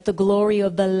The glory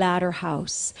of the latter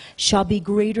house shall be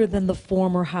greater than the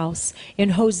former house.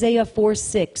 In Hosea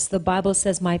 4:6, the Bible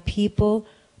says, my people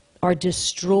are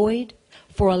destroyed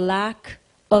for a lack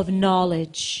of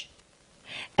knowledge.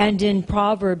 And in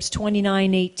Proverbs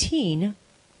 29:18,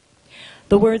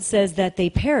 the word says that they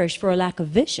perish for a lack of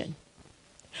vision.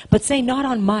 But say, not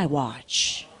on my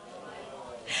watch.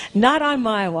 Not on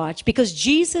my watch, because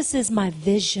Jesus is my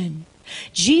vision.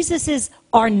 Jesus is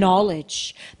our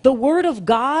knowledge. The Word of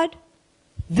God,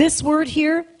 this word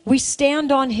here, we stand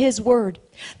on His Word.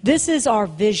 This is our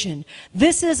vision.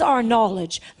 This is our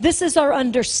knowledge. This is our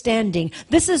understanding.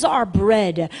 This is our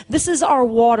bread. This is our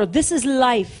water. This is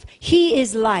life. He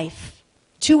is life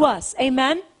to us.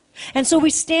 Amen? And so we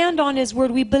stand on His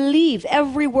Word. We believe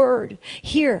every word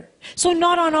here. So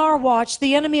not on our watch.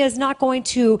 The enemy is not going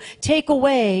to take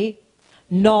away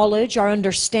knowledge, our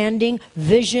understanding,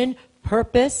 vision,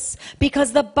 purpose,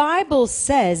 because the Bible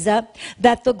says that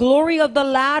the glory of the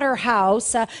latter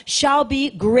house shall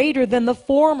be greater than the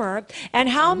former. And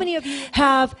how many of you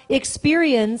have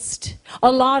experienced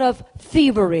a lot of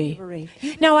thievery?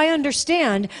 Now, I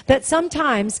understand that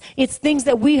sometimes it's things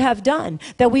that we have done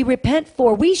that we repent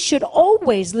for. We should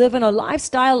always live in a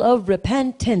lifestyle of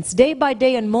repentance, day by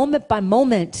day and moment by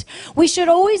moment. We should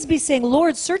always be saying,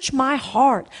 Lord, search my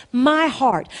heart,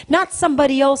 not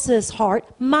somebody else's heart,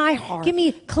 my heart. Give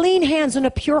me clean hands and a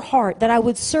pure heart that I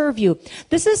would serve you.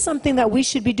 This is something that we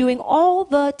should be doing all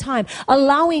the time,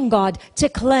 allowing God to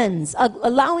cleanse,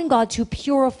 allowing God to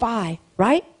purify,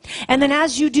 right? And then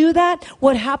as you do that,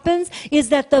 what happens is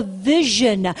that the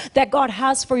vision that God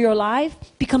has for your life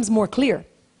becomes more clear.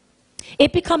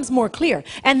 It becomes more clear.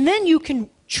 And then you can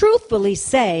truthfully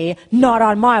say, not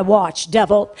on my watch,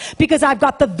 devil, because I've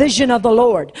got the vision of the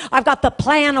Lord. I've got the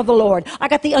plan of the Lord. I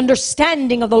got the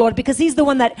understanding of the Lord, because He's the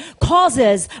one that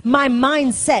causes my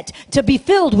mindset to be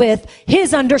filled with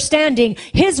His understanding,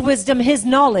 His wisdom, His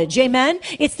knowledge. Amen?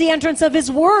 It's the entrance of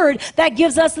His Word that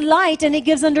gives us light, and it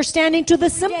gives understanding to the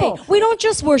simple. We don't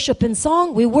just worship in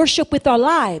song. We worship with our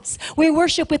lives. We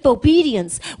worship with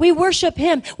obedience. We worship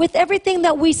Him with everything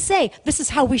that we say. This is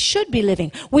how we should be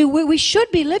living. We should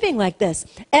be living like this.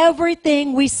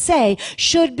 Everything we say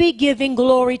should be giving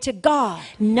glory to God.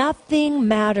 Nothing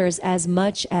matters as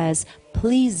much as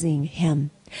pleasing Him.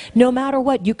 No matter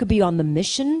what, you could be on the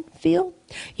mission field.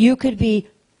 You could be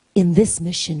in this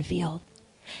mission field.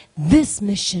 This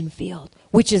mission field,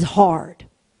 which is hard.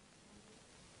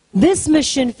 This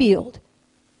mission field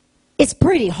is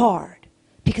pretty hard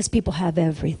because people have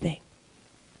everything.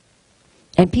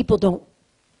 And people don't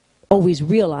always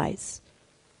realize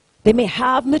they may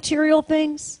have material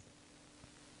things,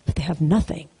 but they have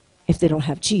nothing if they don't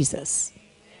have Jesus.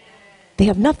 They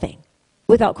have nothing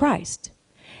without Christ.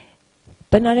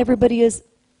 But not everybody is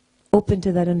open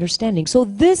to that understanding. So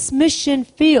this mission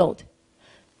field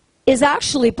is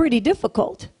actually pretty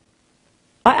difficult.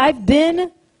 I've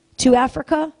been to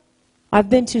Africa. I've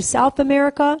been to South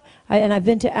America. And I've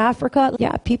been to Africa.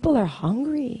 Yeah, people are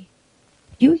hungry.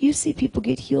 You see people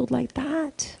get healed like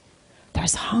that.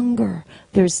 There's hunger.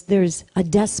 There's a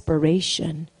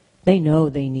desperation. They know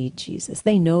they need Jesus.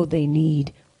 They know they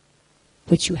need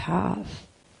what you have.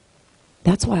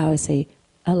 That's why I always say,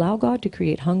 allow God to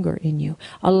create hunger in you.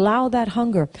 Allow that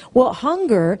hunger. Well,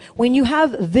 hunger, when you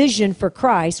have vision for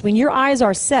Christ, when your eyes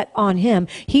are set on Him,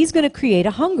 He's going to create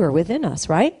a hunger within us,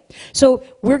 right? So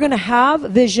we're going to have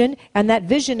vision, and that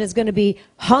vision is going to be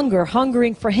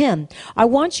hungering for Him. I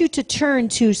want you to turn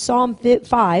to Psalm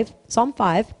 5,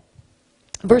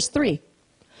 verse 3.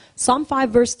 Psalm 5,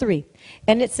 verse 3.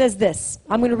 And it says this.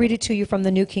 I'm going to read it to you from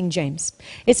the New King James.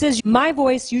 It says, my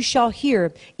voice you shall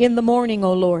hear in the morning,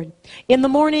 O Lord. In the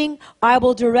morning I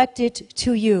will direct it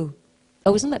to you.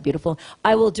 Oh, isn't that beautiful?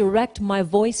 I will direct my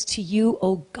voice to you,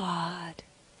 O God,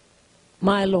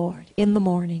 my Lord, in the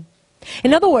morning.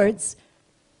 In other words,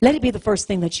 let it be the first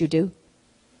thing that you do.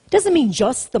 It doesn't mean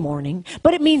just the morning,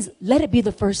 but it means let it be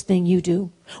the first thing you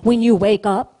do. When you wake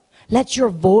up, let your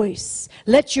voice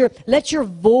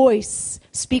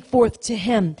speak forth to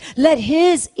Him. Let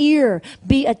His ear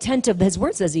be attentive. His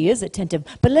word says He is attentive,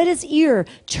 but let His ear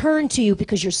turn to you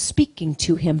because you're speaking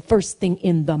to Him first thing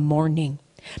in the morning.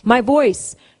 My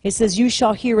voice, it says, you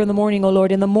shall hear in the morning, O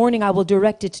Lord. In the morning I will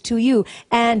direct it to you,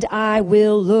 and I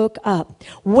will look up,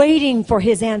 waiting for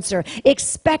His answer,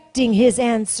 expecting His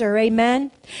answer. Amen.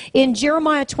 In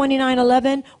Jeremiah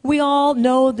 29:11, we all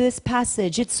know this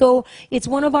passage. It's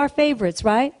one of our favorites,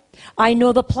 right? I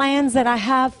know the plans that I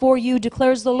have for you,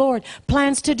 declares the Lord.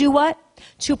 Plans to do what?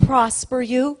 To prosper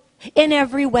you in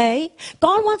every way.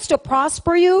 God wants to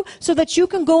prosper you so that you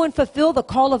can go and fulfill the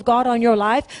call of God on your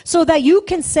life, so that you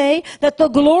can say that the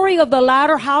glory of the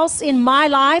latter house in my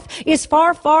life is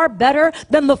far, far better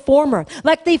than the former.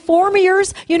 Like the former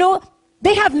years, you know,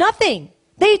 they have nothing.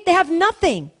 They have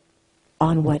nothing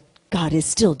on what God is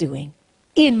still doing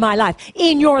in my life,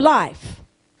 in your life.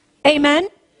 Amen?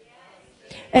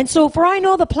 And so, for I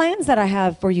know the plans that I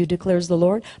have for you, declares the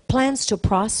Lord, plans to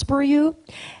prosper you.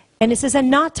 And it says, and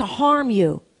not to harm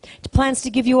you. Plans to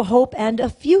give you a hope and a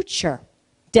future.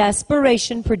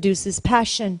 Desperation produces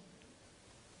passion.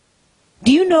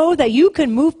 Do you know that you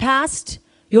can move past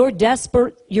your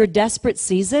desperate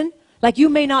season? Like you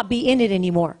may not be in it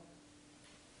anymore.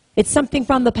 It's something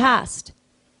from the past.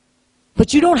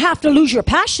 But you don't have to lose your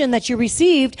passion that you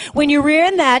received when you were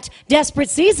in that desperate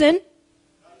season.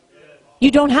 You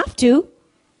don't have to.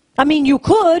 I mean, you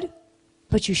could,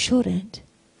 but you shouldn't.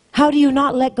 How do you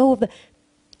not let go of the...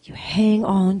 You hang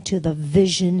on to the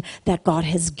vision that God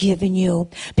has given you.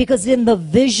 Because in the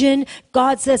vision,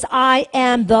 God says, I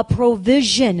am the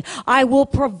provision. I will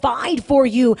provide for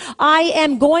you. I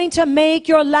am going to make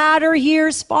your latter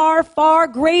years far, far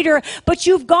greater. But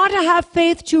you've got to have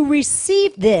faith to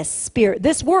receive this spirit,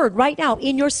 this word right now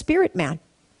in your spirit, man.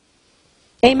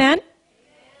 Amen?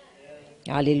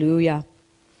 Hallelujah.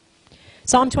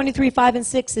 Psalm 23, 5 and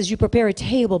 6 says, you prepare a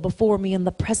table before me in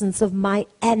the presence of my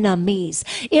enemies.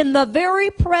 In the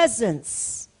very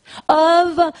presence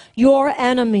of your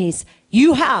enemies,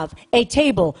 you have a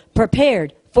table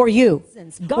prepared for you.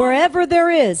 Wherever there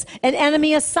is an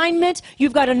enemy assignment,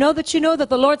 you've got to know that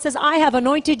the Lord says, I have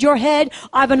anointed your head,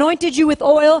 I've anointed you with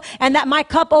oil, and that my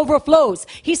cup overflows.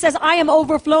 He says, I am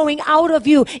overflowing out of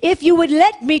you. If you would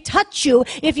let me touch you,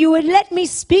 if you would let me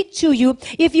speak to you,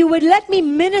 if you would let me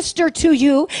minister to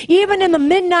you, even in the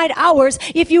midnight hours,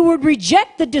 if you would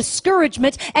reject the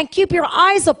discouragement and keep your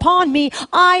eyes upon me,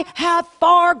 I have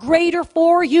far greater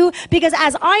for you. Because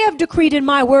as I have decreed in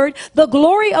my word, the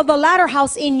glory of the latter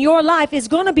house in your life is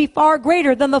going to be far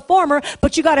greater than the former,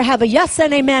 but you got to have a yes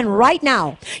and amen right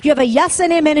now. You have a yes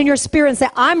and amen in your spirit and say,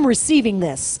 I'm receiving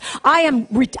this.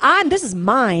 This is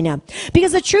mine.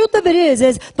 Because the truth of it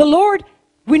is the Lord,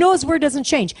 we know his word doesn't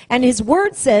change. And his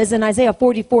word says in Isaiah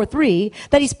 44:3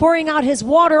 that he's pouring out his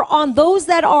water on those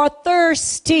that are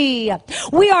thirsty.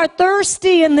 We are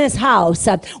thirsty in this house.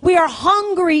 We are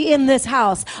hungry in this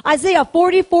house. Isaiah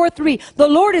 44:3, the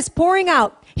Lord is pouring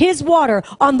out his water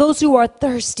on those who are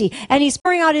thirsty. And he's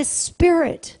pouring out his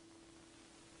spirit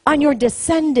on your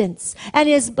descendants and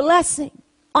his blessing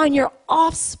on your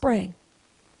offspring.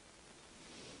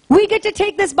 We get to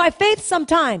take this by faith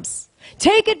sometimes.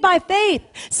 Take it by faith.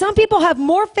 Some people have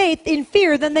more faith in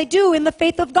fear than they do in the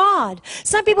faith of God.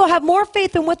 Some people have more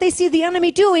faith in what they see the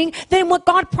enemy doing than what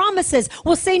God promises.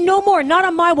 We'll say no more, not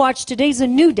on my watch. Today's a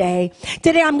new day.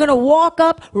 Today I'm going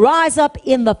to rise up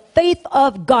in the faith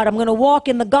of God. I'm going to walk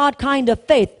in the God kind of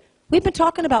faith. We've been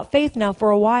talking about faith now for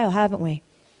a while, haven't we?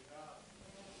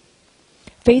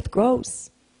 Faith grows.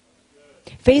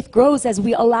 Faith grows as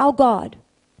we allow God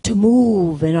to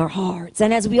move in our hearts,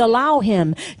 and as we allow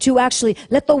him to actually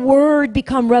let the word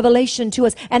become revelation to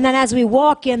us. And then as we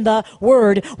walk in the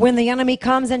word, when the enemy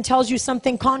comes and tells you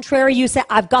something contrary, you say,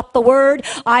 I've got the word,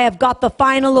 I have got the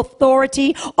final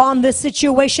authority on this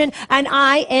situation, and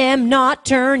I am not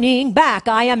turning back.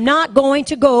 I am not going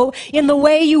to go in the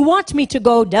way you want me to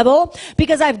go, devil,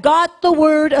 because I've got the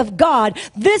word of God.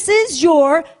 This is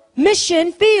your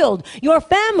mission field. Your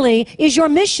family is your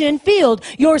mission field.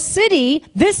 Your city,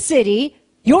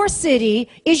 your city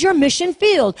is your mission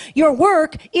field. Your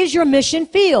work is your mission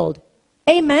field.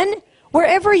 Amen?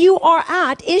 Wherever you are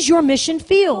at is your mission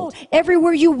field.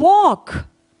 Everywhere you walk.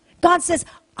 God says,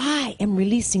 I am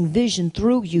releasing vision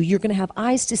through you. You're going to have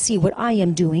eyes to see what I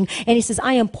am doing. And he says,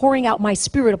 I am pouring out my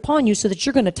spirit upon you so that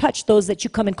you're going to touch those that you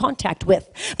come in contact with.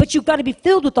 But you've got to be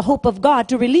filled with the hope of God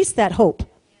to release that hope.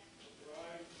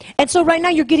 And so right now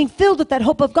you're getting filled with that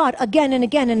hope of God again and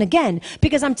again and again.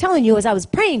 Because I'm telling you, as I was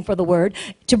praying for the word,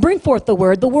 to bring forth the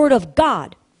word of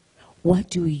God,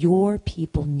 what do your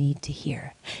people need to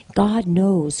hear? God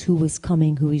knows who is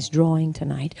coming, who he's drawing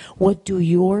tonight. What do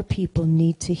your people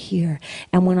need to hear?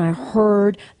 And when I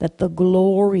heard that the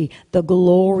glory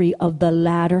of the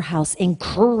latter house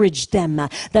encouraged them,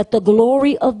 that the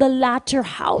glory of the latter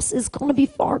house is going to be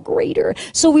far greater.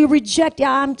 So we reject,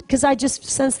 because I just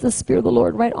sense the Spirit of the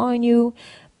Lord right on you.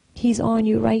 He's on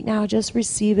you right now. Just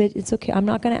receive it. It's okay. I'm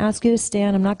not going to ask you to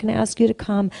stand. I'm not going to ask you to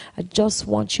come. I just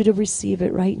want you to receive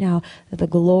it right now. That the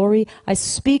glory, I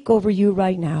speak over you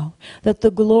right now, that the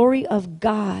glory of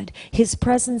God, his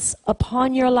presence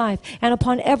upon your life and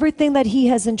upon everything that he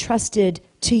has entrusted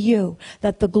to you,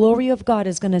 that the glory of God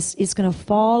is going to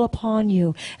fall upon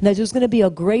you, and that there's going to be a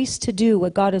grace to do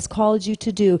what God has called you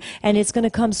to do, and it's going to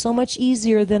come so much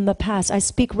easier than the past. I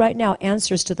speak right now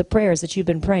answers to the prayers that you've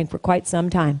been praying for quite some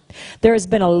time. There has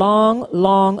been a long,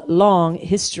 long, long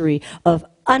history of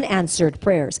unanswered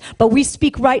prayers, but we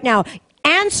speak right now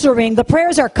answering. The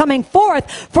prayers are coming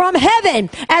forth from heaven,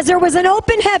 as there was an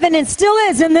open heaven and still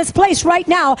is in this place right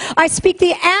now. I speak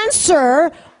the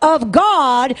answer of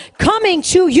God coming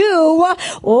to you.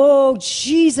 Oh,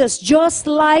 Jesus, just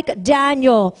like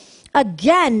Daniel.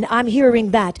 Again, I'm hearing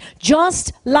that.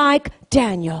 Just like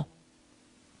Daniel.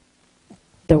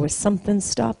 There was something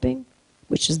stopping,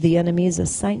 which is the enemy's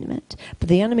assignment. But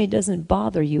the enemy doesn't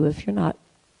bother you if you're not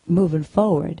moving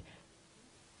forward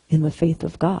in the faith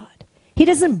of God. He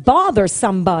doesn't bother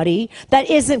somebody that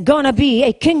isn't going to be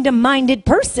a kingdom-minded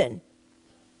person.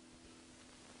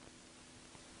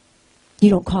 You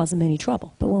don't cause them any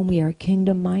trouble. But when we are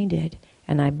kingdom-minded,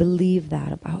 and I believe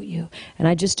that about you, and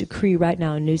I just decree right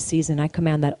now a new season, I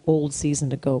command that old season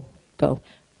to go.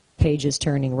 Pages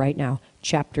turning right now.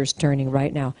 Chapters turning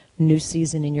right now. New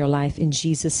season in your life in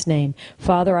Jesus' name.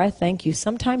 Father, I thank you.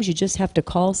 Sometimes you just have to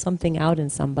call something out in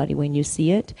somebody when you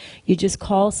see it. You just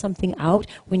call something out.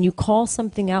 When you call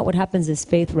something out, what happens is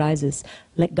faith rises.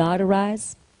 Let God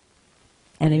arise.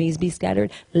 Enemies be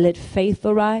scattered. Let faith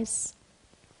arise.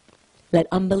 Let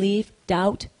unbelief,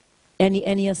 doubt, any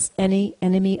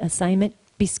enemy assignment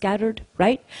be scattered,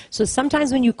 right? So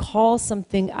sometimes when you call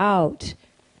something out,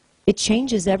 it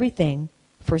changes everything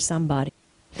for somebody.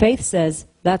 Faith says,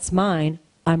 that's mine,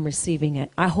 I'm receiving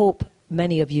it. I hope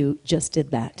many of you just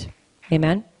did that.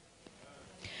 Amen?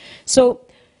 So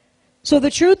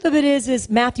the truth of it is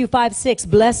Matthew 5:6,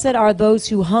 blessed are those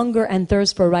who hunger and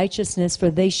thirst for righteousness, for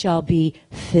they shall be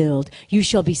filled. You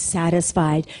shall be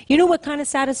satisfied. You know what kind of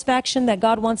satisfaction that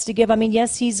God wants to give? I mean,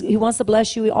 yes, He wants to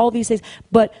bless you, all these things,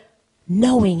 but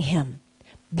knowing Him,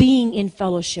 being in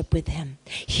fellowship with Him,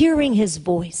 hearing His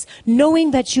voice,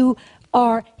 knowing that you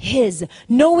are His,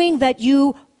 knowing that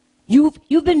you've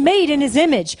been made in His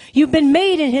image. You've been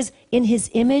made in His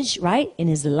image, right? In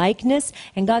His likeness.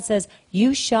 And God says,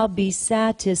 you shall be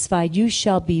satisfied. You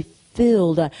shall be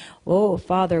filled. Oh,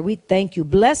 Father, we thank you.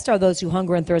 Blessed are those who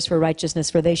hunger and thirst for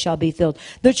righteousness, for they shall be filled.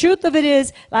 The truth of it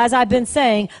is, as I've been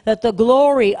saying, that the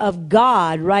glory of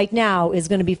God right now is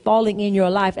going to be falling in your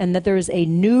life, and that there is a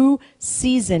new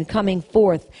season coming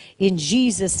forth in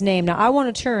Jesus' name. Now, I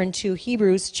want to turn to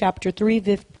Hebrews chapter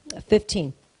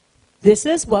 3:15. This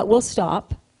is what will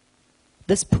stop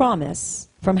this promise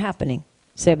from happening.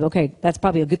 Say, okay, that's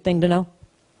probably a good thing to know.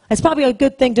 It's probably a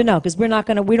good thing to know, because we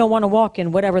don't want to walk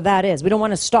in whatever that is. We don't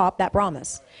want to stop that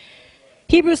promise.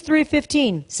 Hebrews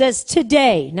 3:15 says,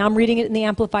 today, now I'm reading it in the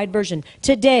Amplified Version,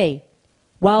 today,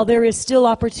 while there is still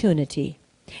opportunity,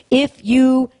 if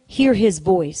you hear His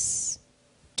voice,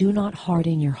 do not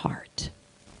harden your heart.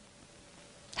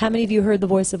 How many of you heard the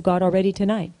voice of God already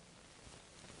tonight?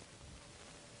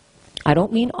 I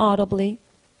don't mean audibly.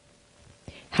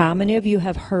 How many of you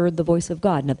have heard the voice of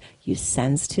God? Now, you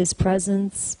sensed His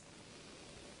presence.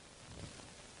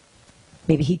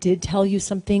 Maybe He did tell you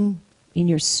something in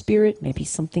your spirit. Maybe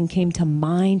something came to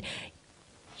mind.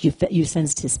 You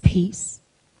sensed His peace.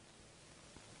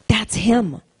 That's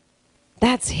Him.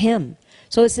 That's Him.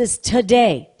 So it says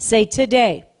today. Say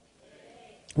today.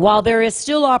 While there is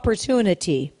still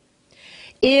opportunity,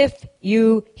 if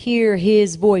you hear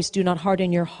His voice, do not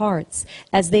harden your hearts,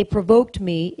 as they provoked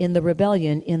me in the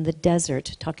rebellion in the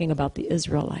desert, talking about the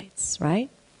Israelites, right?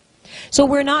 So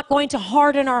we're not going to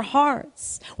harden our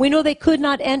hearts. We know they could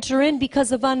not enter in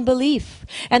because of unbelief.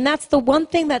 And that's the one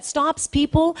thing that stops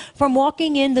people from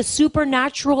walking in the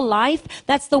supernatural life.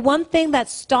 That's the one thing that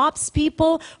stops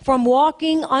people from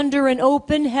walking under an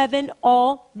open heaven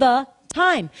all the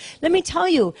time. Let me tell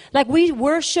you, like we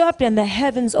worshiped and the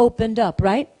heavens opened up,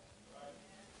 right?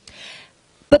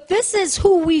 But this is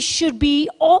who we should be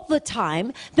all the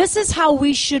time. This is how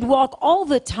we should walk all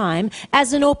the time,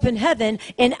 as an open heaven,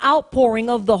 an outpouring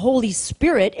of the Holy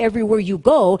Spirit everywhere you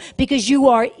go, because you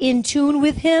are in tune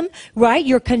with Him, right?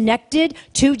 You're connected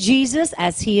to Jesus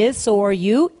as He is, so are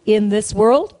you in this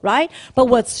world, right? But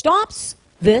what stops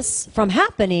this from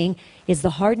happening is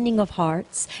the hardening of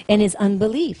hearts and is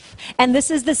unbelief. And this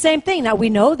is the same thing. Now we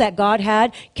know that God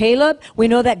had Caleb. We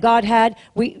know that God had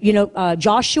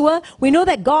Joshua. We know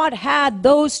that God had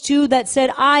those two that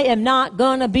said, I am not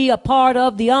going to be a part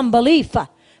of the unbelief.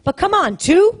 But come on,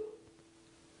 2?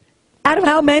 Out of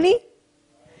how many?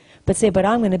 But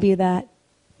I'm going to be that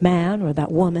man or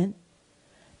that woman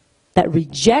that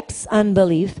rejects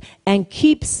unbelief and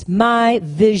keeps my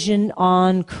vision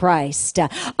on Christ.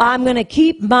 I'm going to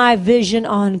keep my vision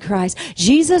on Christ.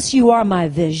 Jesus, you are my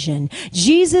vision.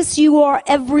 Jesus, you are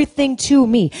everything to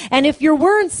me. And if your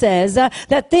word says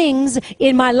that things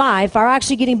in my life are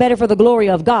actually getting better for the glory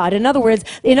of God, in other words,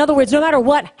 no matter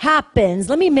what happens,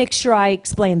 let me make sure I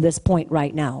explain this point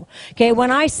right now. Okay, when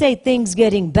I say things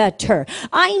getting better,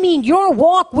 I mean your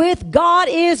walk with God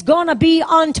is going to be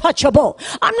untouchable.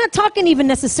 I'm not talking even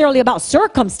necessarily about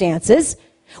circumstances.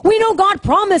 We know God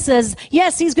promises,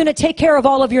 yes, he's going to take care of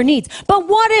all of your needs. But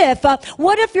what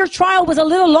if your trial was a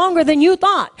little longer than you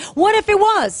thought? What if it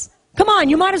was? Come on,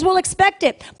 you might as well expect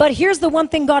it. But here's the one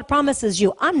thing God promises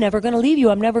you. I'm never going to leave you.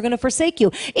 I'm never going to forsake you.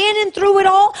 In and through it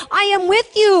all, I am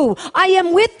with you. I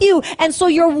am with you. And so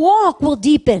your walk will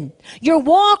deepen. Your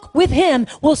walk with him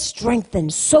will strengthen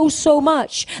so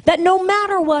much that no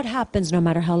matter what happens, no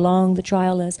matter how long the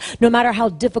trial is, no matter how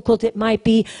difficult it might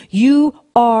be, your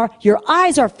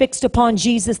eyes are fixed upon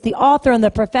Jesus, the author and the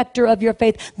perfecter of your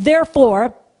faith.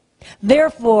 Therefore,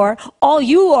 all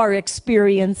you are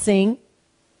experiencing,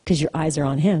 because your eyes are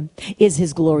on him, is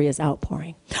his glorious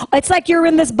outpouring. It's like you're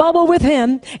in this bubble with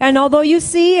him, and although you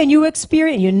see and you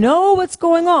experience, you know what's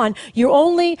going on, you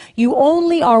only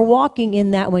are walking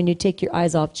in that when you take your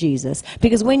eyes off Jesus.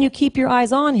 Because when you keep your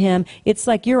eyes on him, it's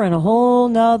like you're in a whole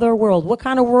nother world. What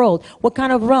kind of world? What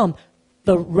kind of realm?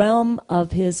 The realm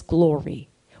of his glory,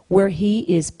 where he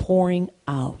is pouring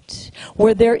out,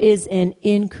 where there is an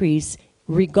increase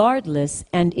regardless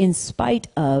and in spite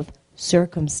of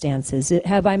circumstances.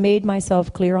 Have I made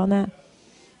myself clear on that?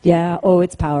 Yeah. Oh,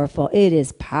 it's powerful. It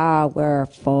is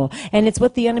powerful. And it's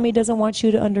what the enemy doesn't want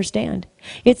you to understand.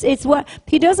 It's what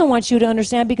he doesn't want you to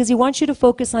understand, because he wants you to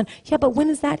focus on, yeah, but when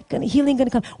is that healing going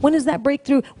to come? When is that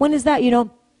breakthrough? When is that,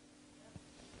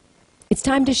 It's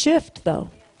time to shift, though.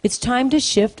 It's time to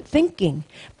shift thinking.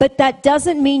 But that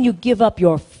doesn't mean you give up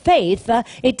your faith.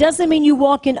 It doesn't mean you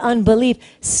walk in unbelief.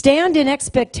 Stand in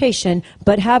expectation,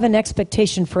 but have an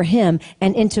expectation for him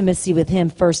and intimacy with him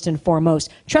first and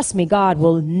foremost. Trust me, God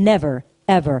will never,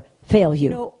 ever fail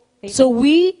you. So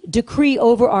we decree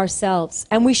over ourselves,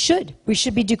 and we should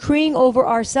be decreeing over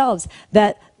ourselves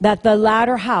that the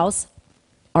latter house,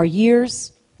 our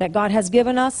years that God has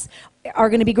given us, are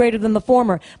going to be greater than the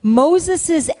former.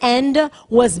 Moses' end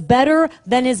was better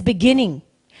than his beginning.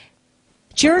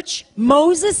 Church,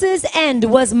 Moses' end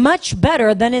was much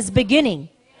better than his beginning.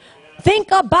 Think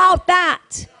about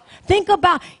that.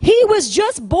 He was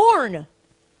just born.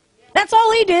 That's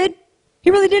all he did. He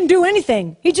really didn't do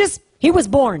anything. He was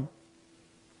born.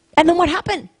 And then what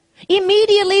happened?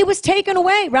 Immediately he was taken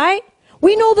away, right?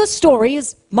 We know the story.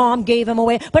 His mom gave him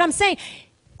away. But I'm saying,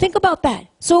 think about that.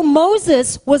 So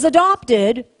Moses was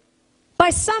adopted by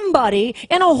somebody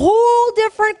in a whole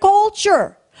different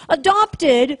culture.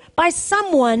 Adopted by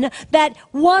someone that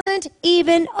wasn't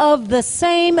even of the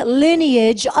same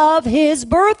lineage of his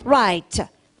birthright.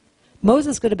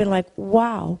 Moses could have been like,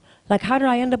 wow, like how did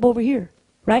I end up over here?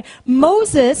 Right?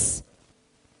 Moses,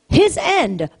 his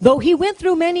end, though he went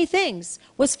through many things,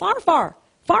 was far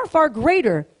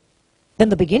greater than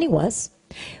the beginning was.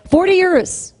 40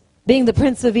 years. Being the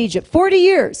prince of Egypt, 40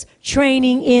 years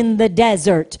training in the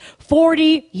desert,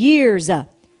 40 years a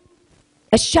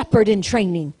shepherd in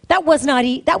training. That was not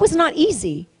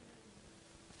easy.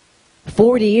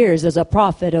 40 years as a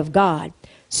prophet of God,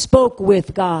 spoke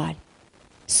with God,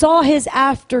 saw his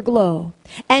afterglow,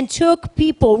 and took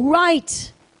people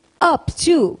right up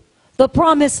to the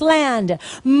promised land.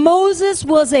 Moses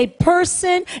was a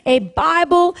person, a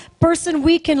Bible person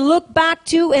we can look back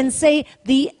to and say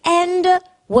the end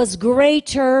was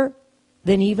greater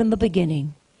than even the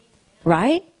beginning,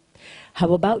 right?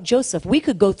 How about Joseph? We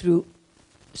could go through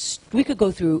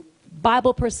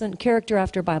Bible person, character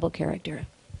after Bible character.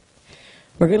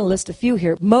 We're going to list a few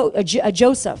here.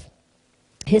 Joseph,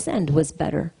 his end was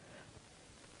better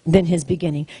than his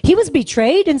beginning. He was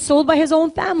betrayed and sold by his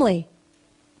own family.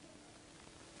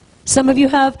 Some of you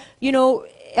have,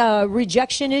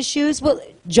 rejection issues. Well,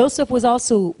 Joseph was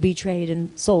also betrayed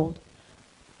and sold.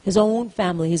 His own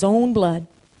family, his own blood.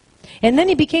 And then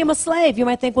he became a slave. You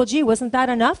might think, well, gee, wasn't that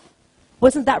enough?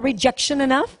 Wasn't that rejection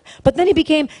enough? But then he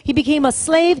became a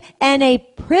slave and a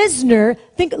prisoner.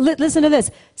 Listen to this.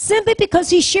 Simply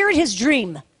because he shared his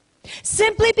dream.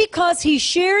 Simply because he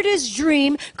shared his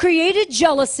dream, created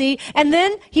jealousy, and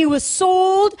then he was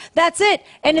sold. That's it.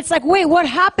 And it's like, wait, what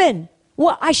happened?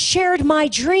 Well, I shared my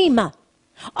dream.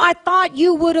 I thought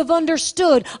you would have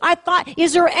understood. I thought,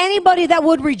 is there anybody that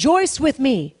would rejoice with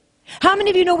me? How many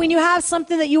of you know when you have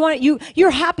something that you want,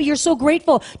 you're happy, you're so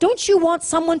grateful, don't you want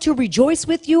someone to rejoice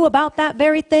with you about that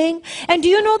very thing? And do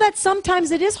you know that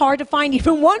sometimes it is hard to find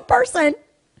even one person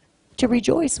to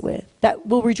rejoice with, that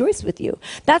will rejoice with you?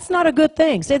 That's not a good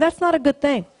thing. Say, that's not a good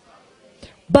thing.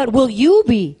 But will you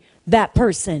be that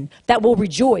person that will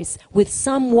rejoice with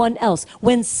someone else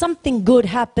when something good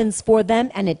happens for them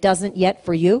and it doesn't yet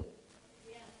for you?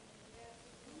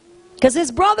 Because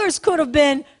his brothers could have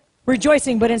been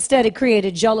rejoicing, but instead it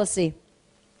created jealousy,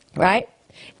 right?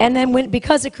 And then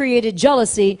because it created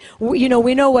jealousy, we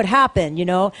know what happened,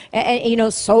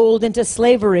 and sold into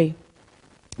slavery.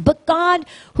 But God,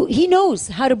 he knows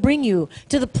how to bring you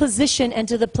to the position and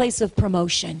to the place of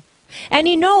promotion. And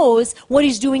he knows what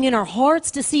he's doing in our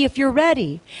hearts to see if you're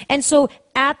ready. And so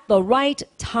at the right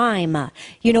time,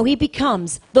 he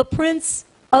becomes the prince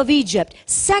of Egypt,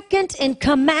 second in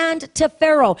command to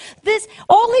Pharaoh.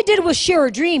 All he did was share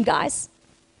a dream, guys.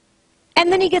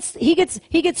 And then he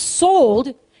gets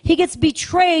sold, he gets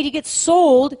betrayed, he gets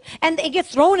sold, and he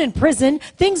gets thrown in prison.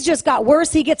 Things just got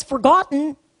worse. He gets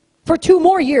forgotten for 2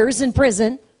 more years in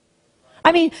prison.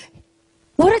 I mean,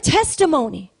 what a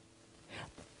testimony.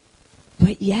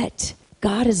 But yet,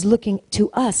 God is looking to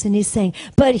us and he's saying,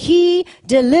 but he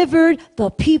delivered the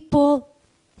people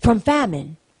from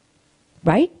famine.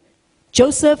 Right?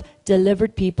 Joseph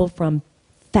delivered people from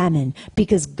famine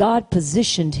because God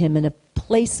positioned him in a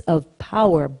place of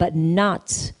power, but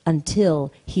not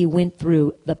until he went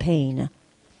through the pain.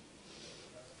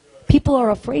 People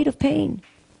are afraid of pain,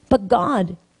 but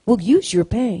God will use your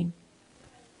pain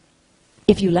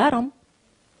if you let him,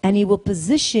 and he will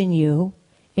position you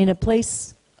in a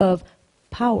place of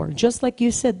power. Just like you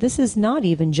said, this is not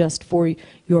even just for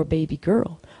your baby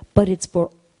girl, but it's for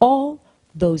all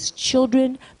those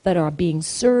children that are being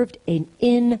served in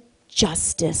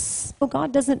injustice. So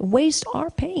God doesn't waste our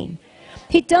pain.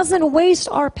 He doesn't waste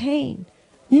our pain.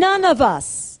 None of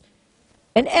us,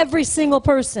 and every single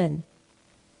person,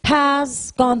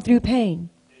 has gone through pain.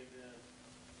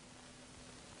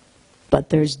 But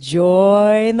there's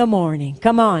joy in the morning.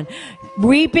 Come on.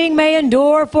 Weeping may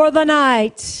endure for the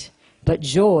night, but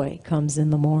joy comes in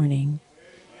the morning.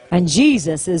 And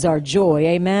Jesus is our joy.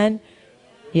 Amen?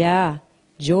 Yeah.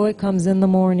 Joy comes in the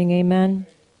morning. Amen.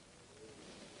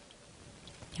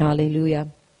 Hallelujah.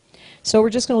 So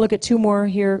we're just going to look at 2 more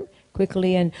here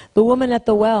quickly. And the woman at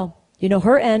the well,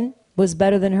 her end was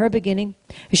better than her beginning.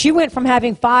 She went from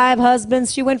having 5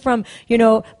 husbands. She went from,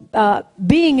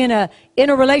 being in a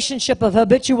relationship of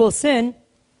habitual sin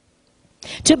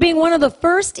to being one of the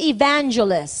first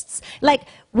evangelists. Like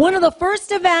one of the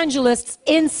first evangelists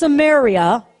in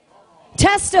Samaria,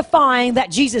 testifying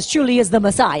that Jesus truly is the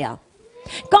Messiah.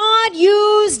 God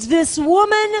used this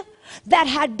woman that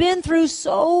had been through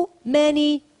so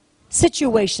many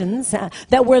situations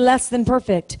that were less than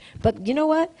perfect. But you know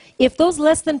what? If those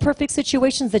less than perfect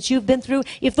situations that you've been through,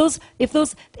 if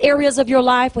those areas of your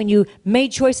life when you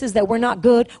made choices that were not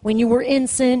good, when you were in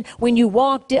sin, when you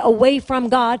walked away from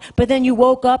God, but then you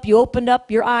woke up, you opened up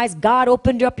your eyes, God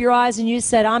opened up your eyes and you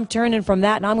said, I'm turning from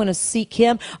that and I'm going to seek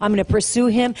him, I'm going to pursue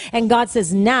him. And God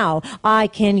says, now I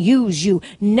can use you.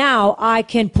 Now I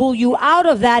can pull you out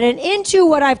of that and into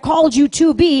what I've called you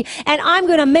to be. And I'm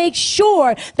going to make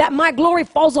sure that my glory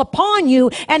falls upon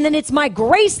you, and then it's my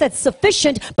grace that's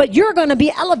sufficient, but you're going to be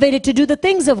elevated to do the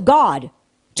things of God.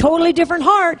 Totally different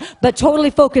heart, but totally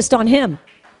focused on him.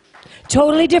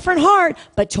 Totally different heart,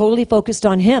 but totally focused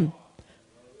on him.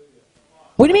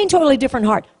 What do you mean totally different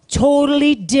heart?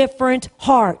 Totally different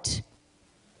heart.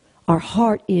 Our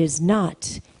heart is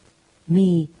not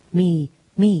me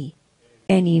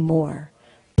anymore,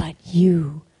 but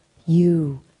you,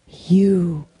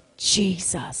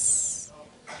 Jesus.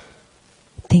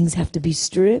 Things have to be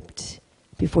stripped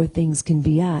before things can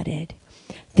be added.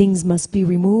 Things must be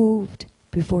removed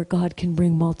before God can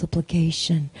bring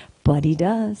multiplication. But he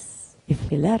does, if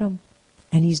we let him.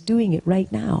 And he's doing it right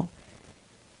now.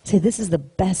 Say, this is the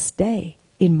best day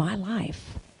in my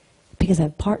life because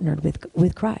I've partnered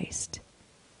with Christ.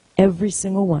 Every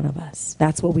single one of us.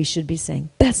 That's what we should be saying.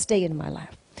 Best day in my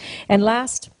life. And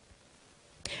last,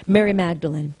 Mary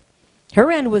Magdalene.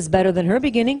 Her end was better than her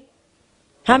beginning.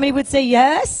 How many would say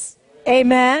yes?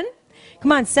 Amen.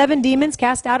 Come on, 7 demons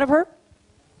cast out of her.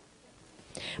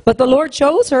 But the Lord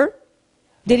chose her,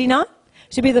 did he not?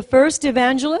 To be the first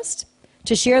evangelist,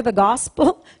 to share the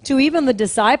gospel, to even the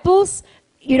disciples,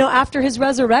 after his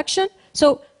resurrection.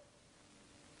 So,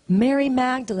 Mary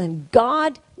Magdalene,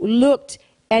 God looked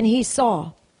and he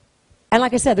saw. And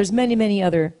like I said, there's many, many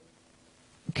other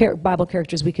Bible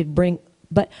characters we could bring.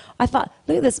 But I thought,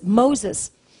 look at this,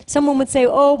 Moses. Someone would say,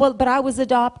 oh, well, but I was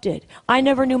adopted. I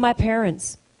never knew my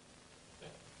parents.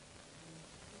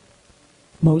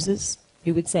 Moses,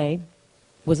 you would say,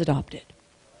 was adopted.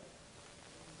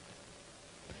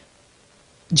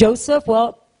 Joseph,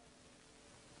 well,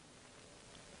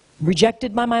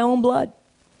 rejected by my own blood.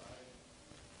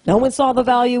 No one saw the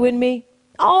value in me.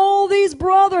 All these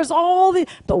brothers,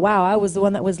 but wow, I was the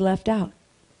one that was left out.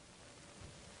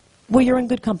 Well, you're in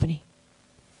good company.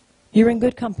 You're in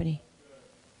good company.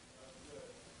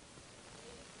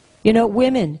 You know,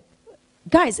 women,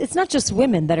 guys, it's not just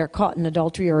women that are caught in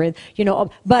adultery or in, you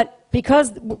know, but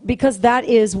because that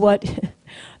is what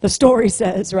the story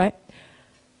says, right?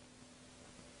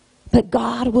 But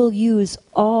God will use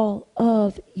all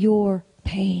of your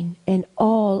pain and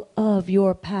all of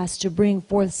your past to bring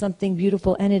forth something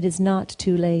beautiful, and it is not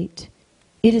too late.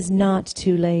 It is not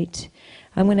too late.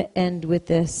 I'm going to end with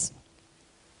this.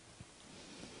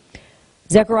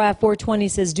 Zechariah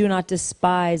 4:20 says, do not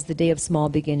despise the day of small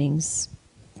beginnings.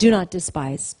 Do not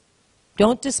despise.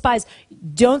 Don't despise.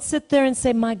 Don't sit there and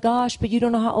say, my gosh, but you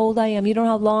don't know how old I am. You don't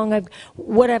know how long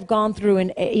what I've gone through,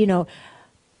 and, you know,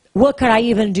 what could I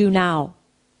even do now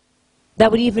that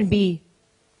would even be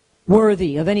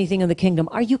worthy of anything in the kingdom?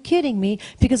 Are you kidding me?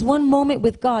 Because one moment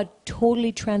with God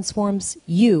totally transforms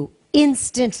you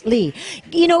instantly.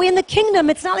 You know, in the kingdom,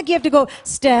 it's not like you have to go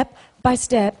step by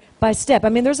step by step. I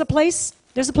mean, there's a place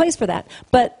for that.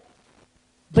 But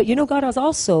you know, God is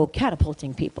also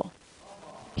catapulting people.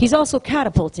 He's also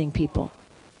catapulting people.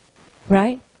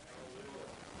 Right?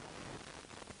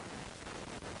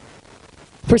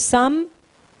 For some,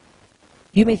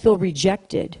 you may feel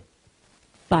rejected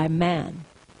by man.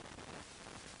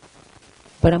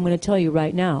 But I'm going to tell you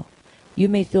right now, you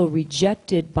may feel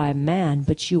rejected by man,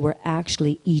 but you were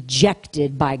actually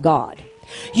ejected by God.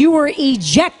 You were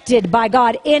ejected by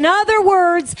God. In other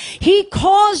words, He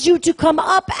caused you to come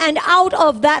up and out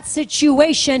of that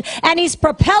situation, and He's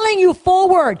propelling you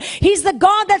forward. He's the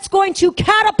God that's going to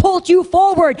catapult you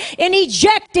forward. And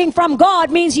ejecting from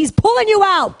God means He's pulling you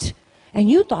out. And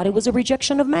you thought it was a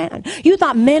rejection of man. You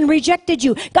thought men rejected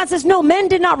you. God says, no, men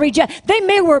did not reject.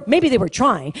 Maybe they were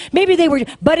trying.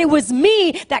 But it was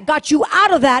me that got you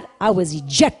out of that. I was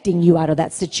ejecting you out of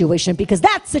that situation, because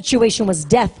that situation was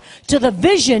death to the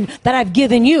vision that I've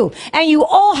given you. And you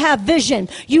all have vision.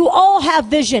 You all have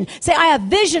vision. Say, I have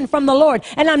vision from the Lord.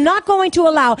 And I'm not going to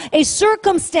allow a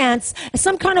circumstance,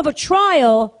 some kind of a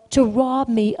trial, to rob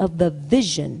me of the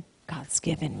vision God's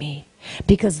given me.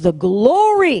 Because the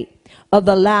glory of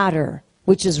the latter,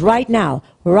 which is right now,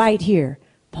 right here,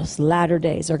 those latter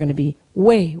days are going to be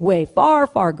way, way, far,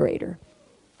 far greater.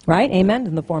 Right? Amen?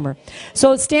 Than the former.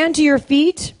 So stand to your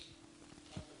feet.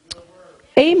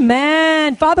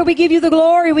 Amen. Father, we give you the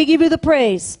glory. We give you the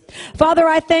praise. Father,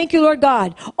 I thank you, Lord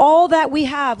God. All that we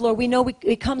have, Lord, we know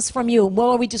it comes from you.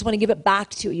 Well, we just want to give it back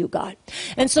to you, God.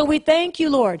 And so we thank you,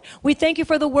 Lord. We thank you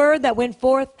for the word that went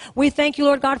forth. We thank you,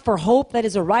 Lord God, for hope that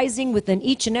is arising within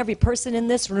each and every person in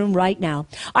this room right now.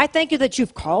 I thank you that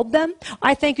you've called them.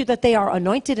 I thank you that they are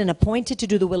anointed and appointed to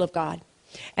do the will of God.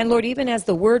 And Lord, even as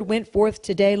the word went forth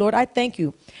today, Lord, I thank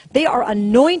you. They are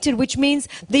anointed, which means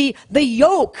the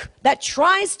yoke that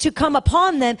tries to come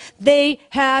upon them, they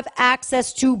have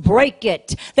access to break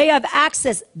it. They have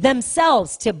access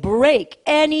themselves to break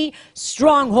any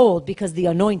stronghold, because the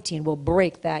anointing will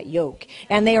break that yoke.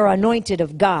 And they are anointed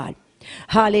of God.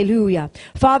 Hallelujah.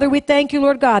 Father, we thank you,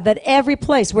 Lord God, that every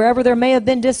place, wherever there may have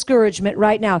been discouragement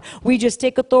right now, we just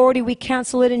take authority, we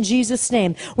cancel it in Jesus'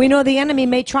 name. We know the enemy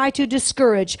may try to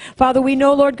discourage. Father, we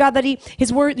know, Lord God, that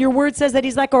your word says that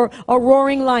he's like a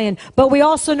roaring lion. But we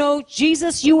also know,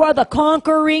 Jesus, you are the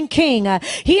conquering king.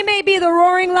 He may be the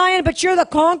roaring lion, but you're the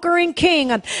conquering king.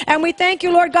 And we thank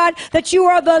you, Lord God, that you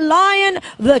are the lion,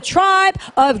 the tribe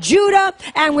of Judah.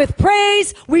 And with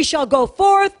praise, we shall go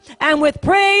forth. And with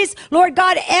praise, Lord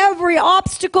God, every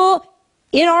obstacle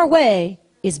in our way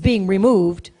is being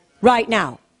removed right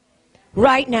now.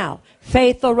 Right now.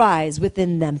 Faith arise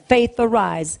within them. Faith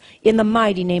arise in the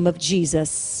mighty name of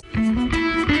Jesus.